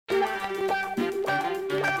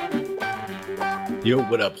Yo,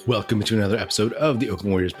 what up? Welcome to another episode of the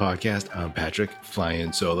Oakland Warriors podcast. I'm Patrick,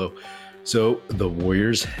 flying solo. So the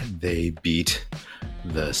Warriors, they beat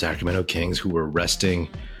the Sacramento Kings, who were resting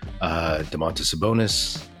Domantas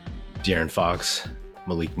Sabonis, De'Aaron Fox,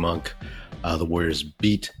 Malik Monk. The Warriors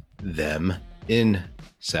beat them in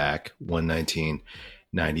Sac 119-97,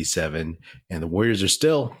 and the Warriors are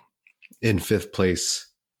still in fifth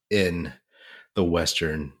place in the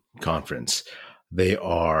Western Conference. They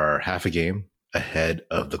are half a game ahead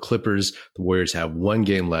of the Clippers. The Warriors have one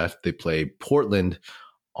game left. They play Portland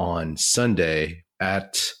on Sunday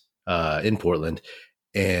in Portland,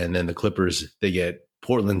 and then the Clippers, they get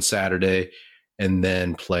Portland Saturday and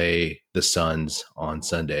then play the Suns on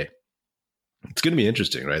Sunday. It's going to be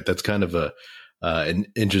interesting, right? That's kind of an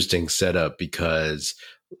interesting setup because,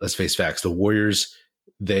 let's face facts, the Warriors,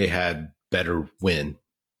 they had better win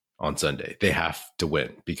on Sunday. They have to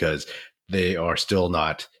win because they are still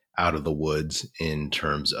not out of the woods in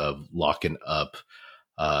terms of locking up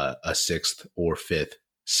a sixth or fifth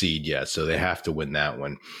seed yet. So they have to win that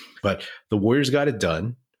one. But the Warriors got it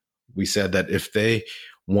done. We said that if they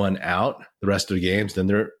won out the rest of the games, then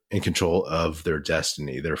they're in control of their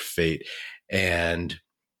destiny, their fate. And,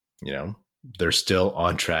 you know, they're still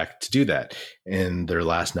on track to do that. In their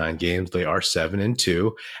last 9 games, they are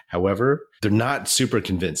 7-2. However, they're not super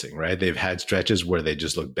convincing, right? They've had stretches where they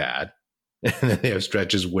just look bad. And then they have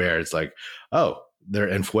stretches where it's like, oh, they're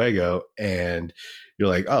en fuego. And you're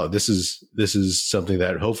like, oh, this is something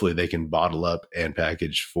that hopefully they can bottle up and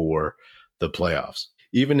package for the playoffs.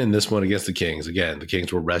 Even in this one against the Kings, again, the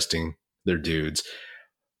Kings were resting their dudes.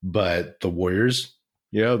 But the Warriors,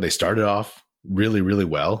 you know, they started off really, really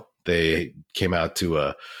well. They came out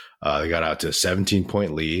to they got out to a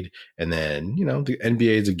 17-point lead. And then, you know, the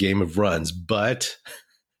NBA is a game of runs, but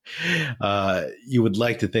you would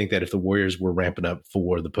like to think that if the Warriors were ramping up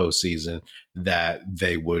for the postseason, that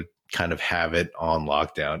they would kind of have it on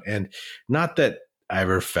lockdown. And not that I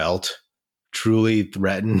ever felt truly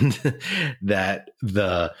threatened that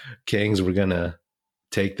the Kings were going to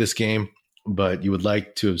take this game, but you would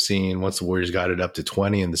like to have seen, once the Warriors got it up to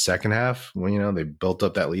 20 in the second half, when, you know, they built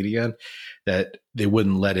up that lead again, that they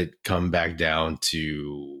wouldn't let it come back down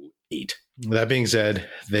to 8. That being said,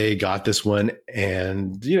 they got this one,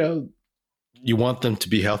 and, you know, you want them to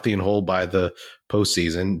be healthy and whole by the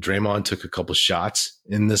postseason. Draymond took a couple shots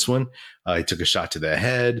in this one. He took a shot to the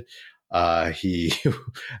head. I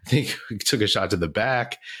think he took a shot to the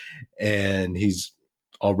back, and he's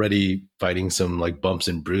already fighting some like bumps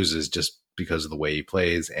and bruises just because of the way he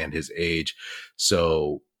plays and his age.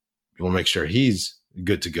 So you want to make sure he's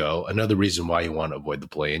good to go. Another reason why you want to avoid the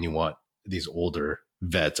play, and you want these older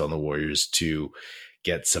vets on the Warriors to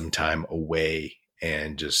get some time away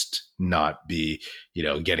and just not be, you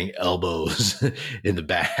know, getting elbows in the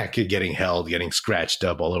back, getting held, getting scratched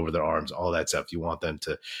up all over their arms, all that stuff. You want them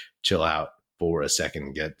to chill out for a second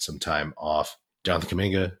and get some time off. Jonathan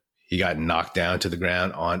Kuminga, he got knocked down to the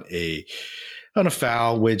ground on a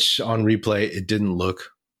foul, which on replay, it didn't look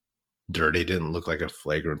dirty, didn't look like a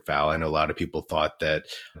flagrant foul. I know a lot of people thought that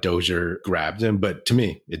Dozier grabbed him, but to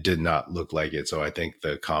me, it did not look like it. So I think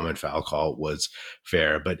the common foul call was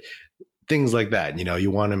fair. But things like that, you know,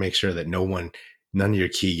 you want to make sure that none of your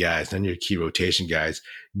key guys, none of your key rotation guys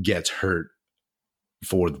gets hurt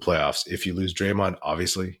for the playoffs. If you lose Draymond,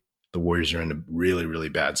 obviously the Warriors are in a really, really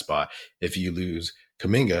bad spot. If you lose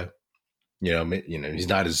Kuminga, you know, he's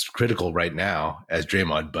not as critical right now as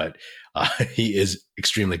Draymond, but he is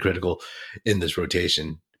extremely critical in this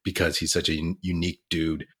rotation because he's such a unique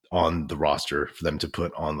dude on the roster for them to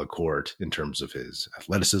put on the court in terms of his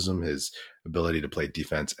athleticism, his ability to play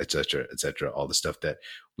defense, et cetera, all the stuff that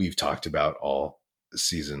we've talked about all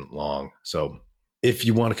season long. So if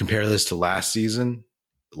you want to compare this to last season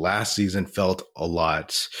felt a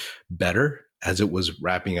lot better as it was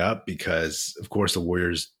wrapping up because, of course, the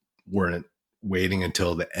Warriors weren't waiting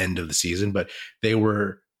until the end of the season, but they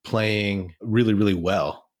were playing really, really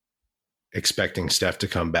well, expecting Steph to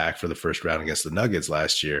come back for the first round against the Nuggets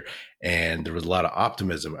last year. And there was a lot of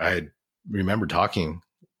optimism. I remember talking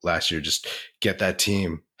last year, just get that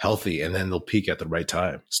team healthy and then they'll peak at the right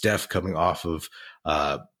time. Steph coming off of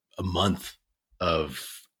a month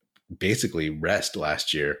of basically rest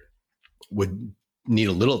last year would need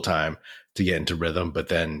a little time to get into rhythm, but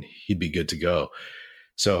then he'd be good to go.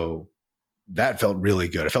 So that felt really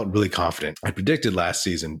good. I felt really confident. I predicted last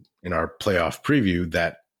season in our playoff preview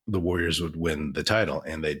that the Warriors would win the title,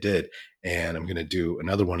 and they did. And I'm going to do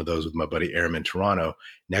another one of those with my buddy Aram in Toronto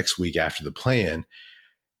next week after the play-in.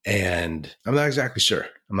 And I'm not exactly sure.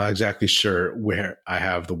 I'm not exactly sure where I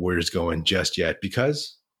have the Warriors going just yet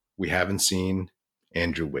because we haven't seen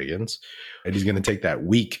Andrew Wiggins. And he's going to take that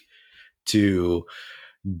week to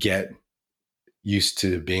get used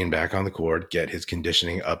to being back on the court, get his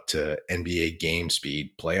conditioning up to NBA game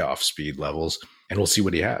speed, playoff speed levels, and we'll see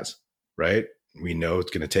what he has, right? We know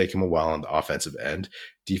it's going to take him a while on the offensive end,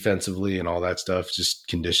 defensively and all that stuff, just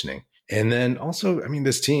conditioning. And then also, I mean,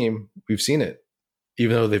 this team, we've seen it.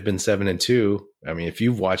 Even though they've been 7-2, I mean, if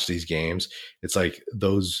you've watched these games, it's like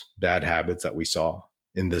those bad habits that we saw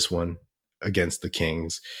in this one against the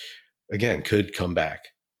Kings, again, could come back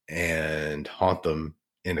and haunt them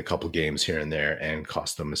in a couple games here and there and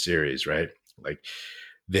cost them a series, right? Like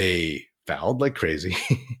they fouled like crazy.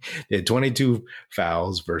 They had 22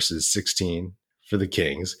 fouls versus 16 for the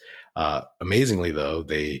Kings. Amazingly, though,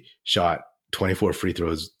 they shot 24 free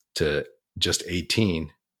throws to just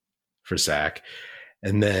 18 for Sac.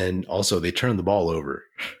 And then also they turned the ball over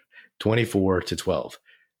 24-12.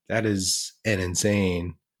 That is an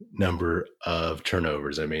insane number of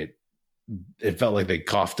turnovers. I mean, it felt like they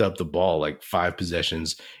coughed up the ball like 5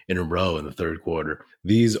 possessions in a row in the third quarter.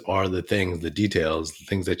 These are the things, the details, the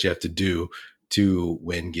things that you have to do to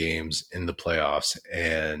win games in the playoffs.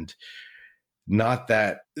 And not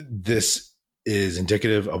that this is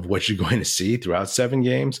indicative of what you're going to see throughout 7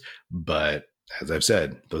 games, but as I've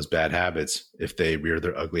said, those bad habits, if they rear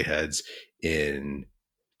their ugly heads in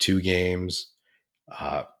 2 games,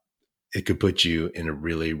 it could put you in a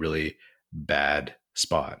really, really bad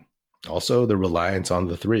spot. Also, the reliance on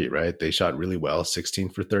the 3, right? They shot really well, 16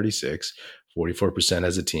 for 36, 44%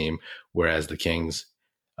 as a team, whereas the Kings,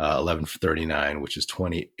 11 for 39, which is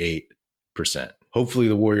 28%. Hopefully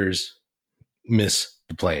the Warriors miss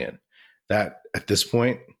the play-in. That, at this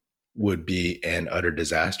point, would be an utter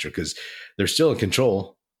disaster because they're still in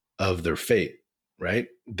control of their fate, right?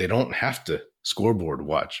 They don't have to scoreboard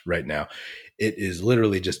watch right now. It is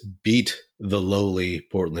literally just beat the lowly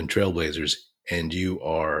Portland Trailblazers and you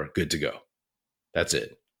are good to go. That's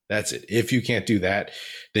it. That's it. If you can't do that,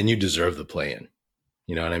 then you deserve the play-in.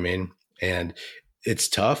 You know what I mean? And it's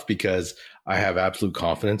tough because I have absolute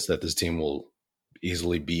confidence that this team will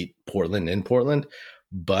easily beat Portland in Portland.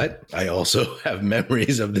 But I also have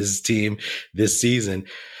memories of this team this season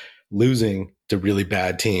losing to really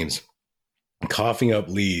bad teams, coughing up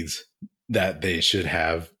leads that they should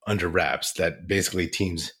have under wraps, that basically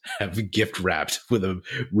teams have gift wrapped with a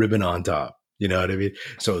ribbon on top. You know what I mean?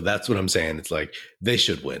 So that's what I'm saying. It's like they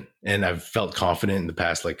should win. And I've felt confident in the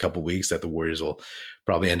past like couple weeks that the Warriors will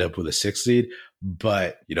probably end up with a 6th seed,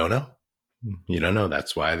 but you don't know. You don't know.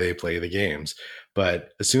 That's why they play the games. But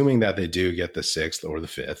assuming that they do get the 6th or the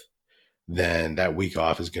 5th, then that week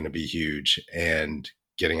off is going to be huge. And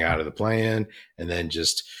getting out of the play-in and then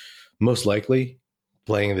just most likely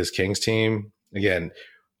playing this Kings team. Again,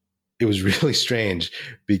 it was really strange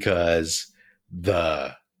because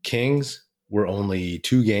the Kings were only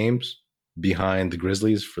 2 games behind the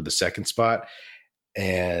Grizzlies for the 2nd spot,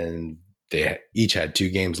 and they each had 2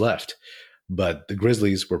 games left. But the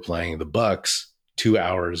Grizzlies were playing the Bucks 2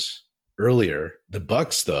 hours earlier. The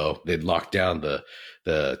Bucks, though, they'd locked down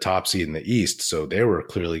the top seed in the East, so they were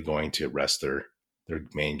clearly going to rest their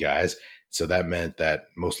main guys. So that meant that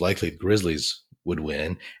most likely the Grizzlies would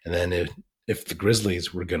win. And then if the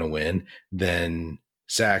Grizzlies were going to win, then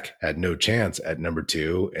Sac had no chance at number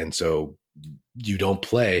 2. And so you don't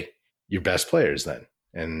play your best players then.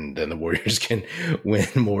 And then the Warriors can win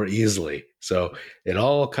more easily. So it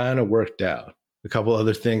all kind of worked out. A couple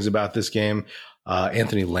other things about this game.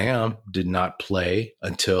 Anthony Lamb did not play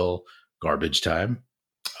until garbage time.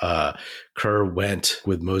 Kerr went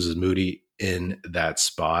with Moses Moody in that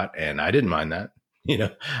spot, and I didn't mind that.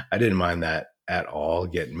 I didn't mind that at all,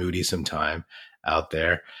 get Moody some time out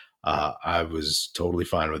there. I was totally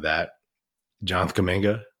fine with that. Jonathan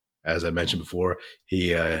Kuminga, as I mentioned before, he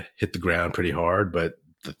hit the ground pretty hard, but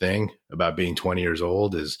the thing about being 20 years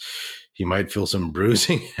old is he might feel some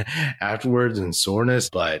bruising afterwards and soreness,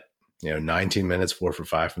 but 19 minutes, 4 for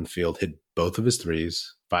 5 from the field, hit both of his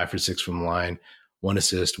threes, 5 for 6 from the line, 1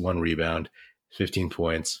 assist, 1 rebound, 15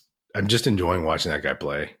 points. I'm just enjoying watching that guy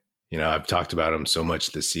play. I've talked about him so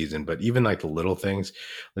much this season, but even like the little things,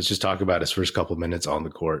 let's just talk about his first couple minutes on the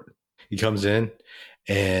court. He comes in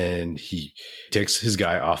and he takes his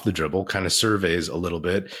guy off the dribble, kind of surveys a little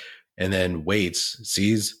bit, and then waits,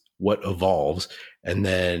 sees what evolves, and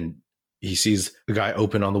then he sees the guy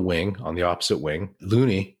open on the wing, on the opposite wing.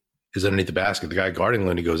 Looney is underneath the basket. The guy guarding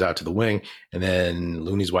Looney goes out to the wing, and then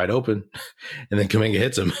Looney's wide open, and then Kuminga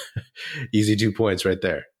hits him. Easy 2 points right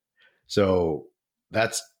there. So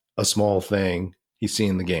that's a small thing he's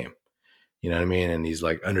seeing the game. You know what I mean? And he's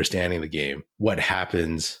like understanding the game. What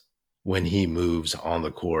happens when he moves on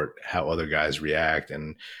the court, how other guys react.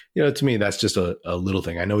 And, to me, that's just a little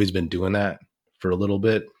thing. I know he's been doing that for a little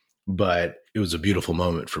bit, but it was a beautiful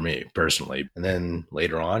moment for me personally. And then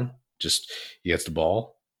later on, just he gets the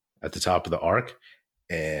ball at the top of the arc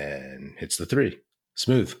and hits the three.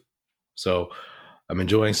 Smooth. So I'm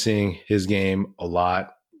enjoying seeing his game a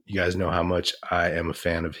lot. You guys know how much I am a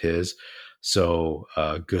fan of his. So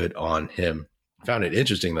good on him. Found it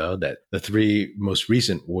interesting, though, that the three most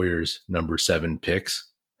recent Warriors number 7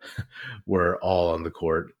 picks were all on the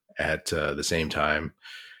court at the same time.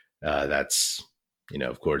 That's,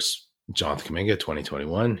 of course, Jonathan Kuminga,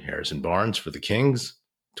 2021, Harrison Barnes for the Kings,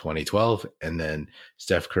 2012, and then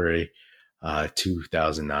Steph Curry,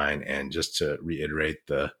 2009. And just to reiterate,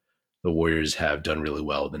 the Warriors have done really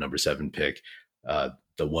well with the number 7 pick.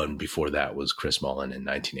 The one before that was Chris Mullin in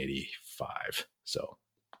 1985. So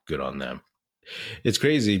good on them. It's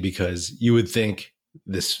crazy because you would think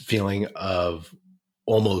this feeling of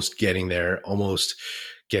almost getting there, almost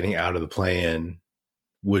getting out of the play-in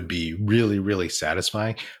would be really, really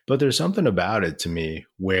satisfying. But there's something about it to me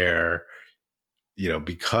where,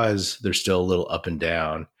 because there's still a little up and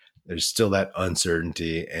down, there's still that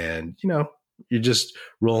uncertainty and, you're just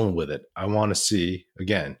rolling with it. I want to see,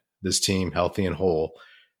 again, this team healthy and whole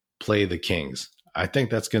play the Kings. I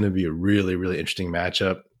think that's going to be a really, really interesting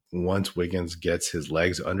matchup once Wiggins gets his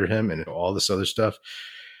legs under him and all this other stuff.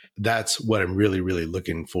 That's what I'm really, really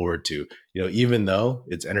looking forward to. Even though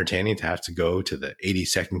it's entertaining to have to go to the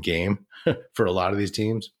 82nd game for a lot of these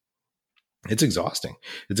teams, it's exhausting.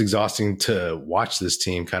 It's exhausting to watch this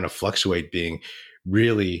team kind of fluctuate, being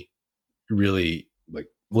really, really like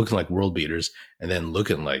looking like world beaters and then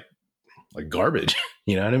looking like garbage.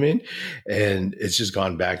 You know what I mean? And it's just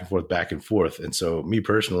gone back and forth. And so me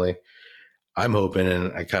personally, I'm hoping,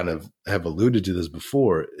 and I kind of have alluded to this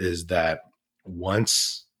before, is that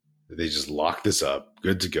once they just lock this up,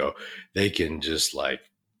 good to go, they can just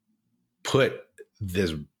put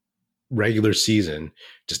this regular season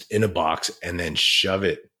just in a box and then shove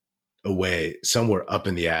it away somewhere up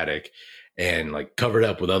in the attic and cover it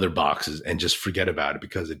up with other boxes and just forget about it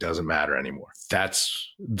because it doesn't matter anymore.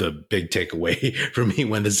 That's the big takeaway for me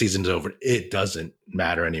when the season's over. It doesn't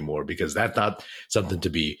matter anymore because that's not something to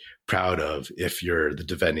be proud of if you're the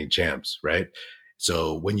defending champs, right?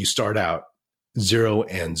 So when you start out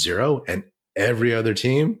 0-0 and every other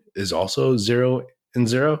team is also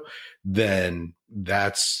 0-0, then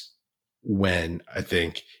that's when I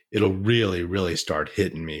think it'll really, really start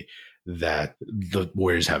hitting me that the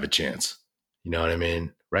Warriors have a chance. You know what I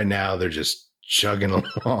mean? Right now, they're just chugging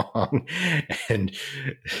along. And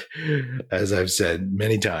as I've said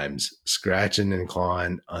many times, scratching and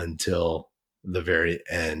clawing until the very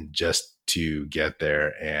end just to get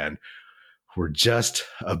there. And we're just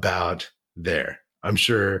about there. I'm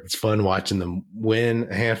sure it's fun watching them win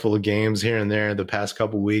a handful of games here and there the past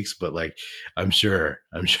couple of weeks, but I'm sure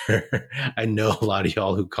I know a lot of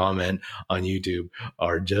y'all who comment on YouTube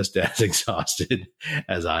are just as exhausted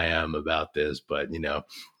as I am about this. But,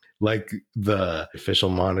 like the official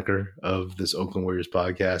moniker of this Oakland Warriors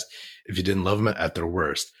podcast, if you didn't love them at their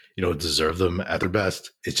worst, you don't deserve them at their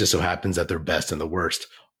best. It just so happens that their best and the worst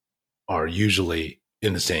are usually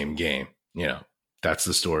in the same game. That's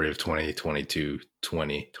the story of 2022,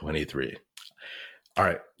 2023. All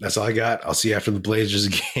right. That's all I got. I'll see you after the Blazers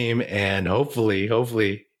game. And hopefully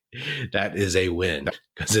that is a win.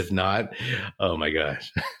 Because if not, oh my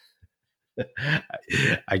gosh,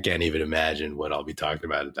 I can't even imagine what I'll be talking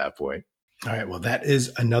about at that point. All right. Well, that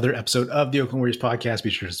is another episode of the Oakland Warriors podcast.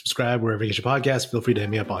 Be sure to subscribe wherever you get your podcast. Feel free to hit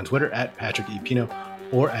me up on Twitter at Patrick E. Pino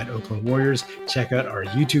or at Oakland Warriors. Check out our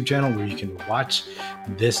YouTube channel where you can watch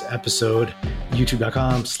this episode,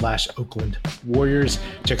 youtube.com/Oakland Warriors.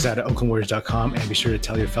 Check us out at oaklandwarriors.com and be sure to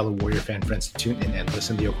tell your fellow Warrior fan friends to tune in and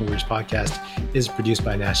listen. The Oakland Warriors podcast is produced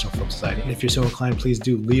by National Film Society. And if you're so inclined, please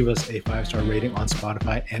do leave us a 5-star rating on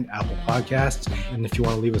Spotify and Apple Podcasts. And if you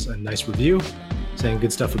want to leave us a nice review saying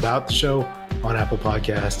good stuff about the show on Apple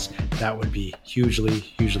Podcasts, that would be hugely,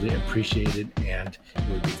 hugely appreciated, and it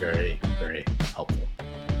would be very, very helpful.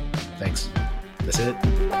 Thanks. That's it.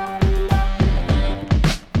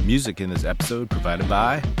 Music in this episode provided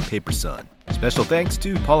by Paper Sun. Special thanks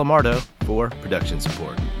to Paul Amardo for production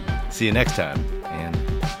support. See you next time, and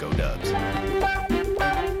go Dubs.